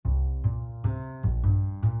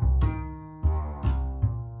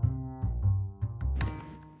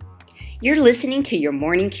You're listening to Your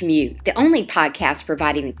Morning Commute, the only podcast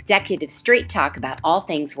providing executives straight talk about all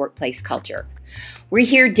things workplace culture. We're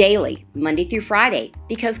here daily, Monday through Friday,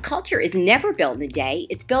 because culture is never built in a day,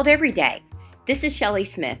 it's built every day. This is Shelley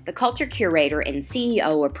Smith, the culture curator and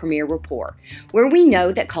CEO of Premier Rapport, where we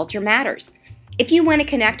know that culture matters. If you want to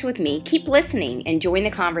connect with me, keep listening and join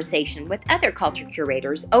the conversation with other culture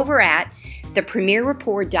curators over at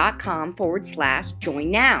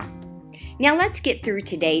thepremierrapport.com/join now. Now let's get through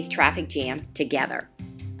today's traffic jam together.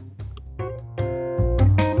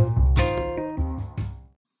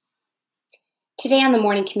 Today on the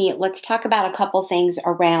Morning Commute, let's talk about a couple things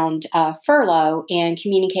around furlough and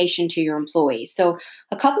communication to your employees. So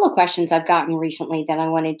a couple of questions I've gotten recently that I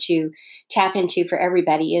wanted to tap into for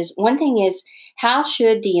everybody is, one thing is, how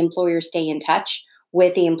should the employer stay in touch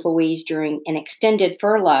with the employees during an extended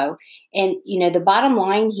furlough? And, the bottom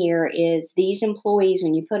line here is these employees,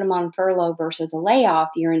 when you put them on furlough versus a layoff,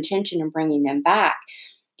 your intention of bringing them back,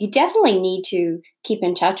 you definitely need to keep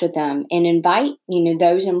in touch with them and invite,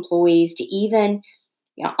 those employees to even,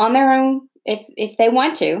 on their own, if they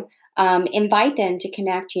want to, invite them to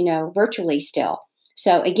connect, virtually still.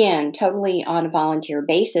 So again, totally on a volunteer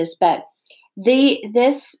basis, but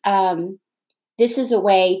this is a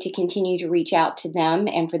way to continue to reach out to them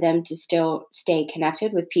and for them to still stay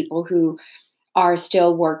connected with people who are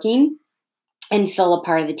still working and feel a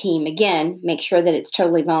part of the team. Again, make sure that it's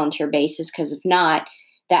totally volunteer basis, because if not,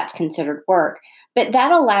 that's considered work. But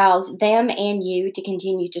that allows them and you to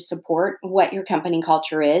continue to support what your company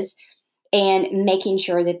culture is and making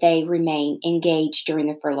sure that they remain engaged during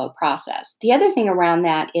the furlough process. The other thing around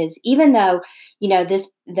that is, even though,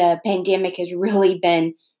 the pandemic has really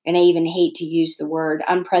been, and I even hate to use the word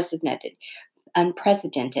unprecedented. I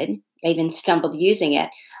even stumbled using it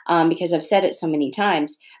because I've said it so many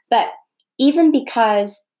times. But even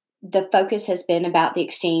because the focus has been about the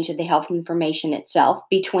exchange of the health information itself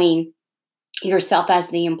between yourself as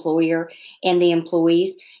the employer and the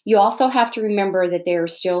employees, you also have to remember that there are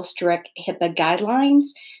still strict HIPAA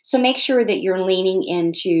guidelines. So make sure that you're leaning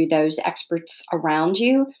into those experts around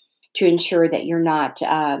you to ensure that you're not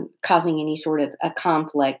causing any sort of a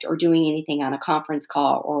conflict or doing anything on a conference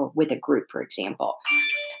call or with a group, for example.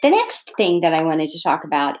 The next thing that I wanted to talk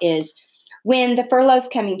about is, when the furlough is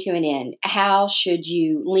coming to an end, how should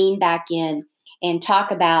you lean back in and talk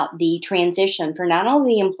about the transition for not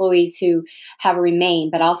only the employees who have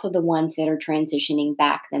remained, but also the ones that are transitioning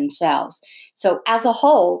back themselves? So as a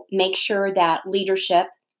whole, make sure that leadership,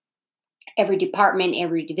 every department,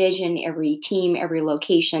 every division, every team, every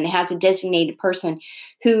location has a designated person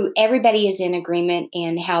who everybody is in agreement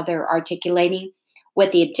in how they're articulating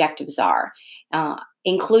what the objectives are,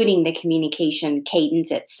 including the communication cadence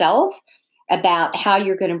itself about how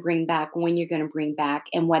you're going to bring back, when you're going to bring back,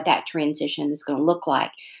 and what that transition is going to look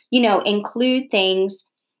like. Include things,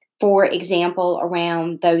 for example,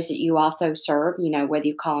 around those that you also serve, whether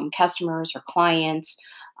you call them customers or clients,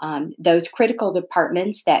 those critical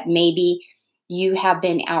departments that maybe you have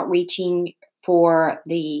been outreaching for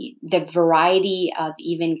the variety of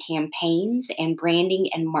even campaigns and branding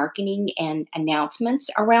and marketing and announcements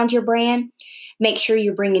around your brand. Make sure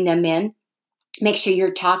you're bringing them in. Make sure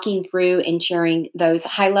you're talking through and sharing those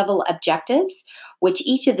high-level objectives, which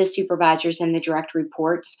each of the supervisors and the direct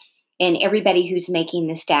reports and everybody who's making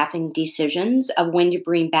the staffing decisions of when to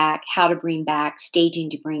bring back, how to bring back, staging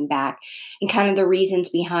to bring back, and kind of the reasons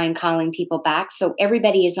behind calling people back. So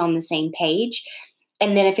everybody is on the same page.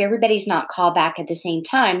 And then if everybody's not called back at the same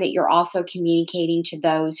time, that you're also communicating to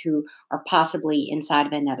those who are possibly inside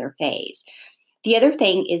of another phase. The other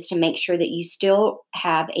thing is to make sure that you still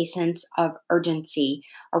have a sense of urgency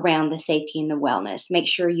around the safety and the wellness. Make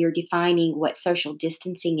sure you're defining what social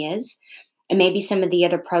distancing is, and maybe some of the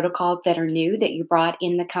other protocols that are new that you brought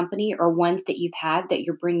in the company, or ones that you've had that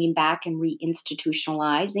you're bringing back and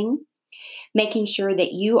reinstitutionalizing. Making sure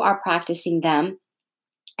that you are practicing them,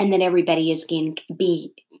 and that everybody is being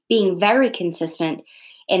very consistent,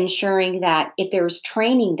 ensuring that if there's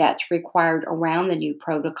training that's required around the new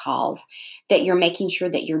protocols, that you're making sure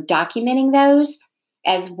that you're documenting those,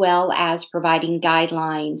 as well as providing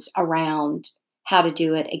guidelines around how to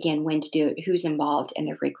do it, again, when to do it, who's involved, and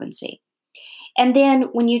the frequency. And then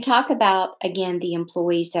when you talk about, again, the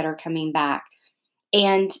employees that are coming back,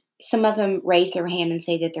 and some of them raise their hand and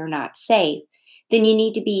say that they're not safe, then you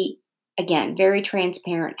need to be, again, very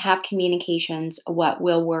transparent, have communications, what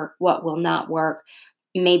will work, what will not work.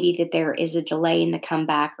 Maybe that there is a delay in the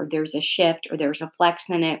comeback, or there's a shift, or there's a flex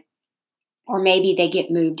in it, or maybe they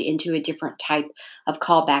get moved into a different type of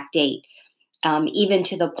callback date. Even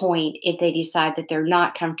to the point, if they decide that they're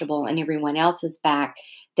not comfortable and everyone else is back,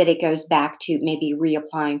 that it goes back to maybe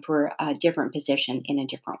reapplying for a different position in a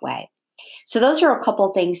different way. So those are a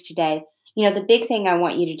couple things today. The big thing I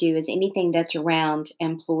want you to do is anything that's around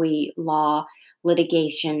employee law,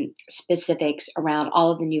 litigation, specifics around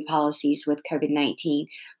all of the new policies with COVID-19.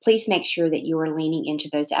 Please make sure that you are leaning into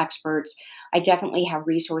those experts. I definitely have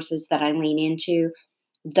resources that I lean into.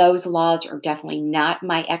 Those laws are definitely not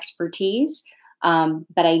my expertise,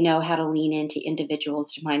 but I know how to lean into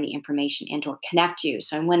individuals to find the information and or connect you.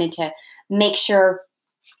 So I wanted to make sure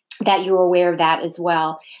that you're aware of that as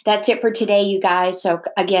well. That's it for today, you guys. So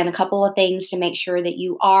again, a couple of things to make sure that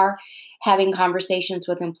you are having conversations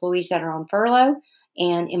with employees that are on furlough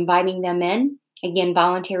and inviting them in. Again,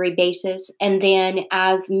 voluntary basis. And then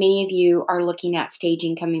as many of you are looking at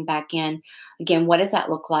staging coming back in, again, what does that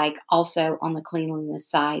look like? Also on the cleanliness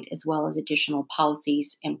side, as well as additional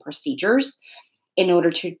policies and procedures in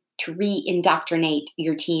order to re-indoctrinate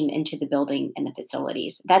your team into the building and the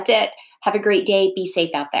facilities. That's it. Have a great day. Be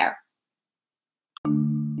safe out there.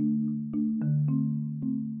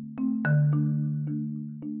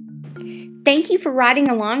 Thank you for riding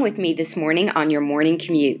along with me this morning on your morning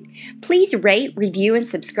commute. Please rate, review, and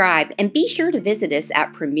subscribe, and be sure to visit us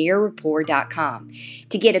at premierrapport.com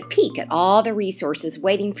to get a peek at all the resources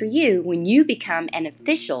waiting for you when you become an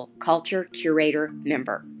official Culture Curator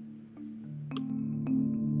member.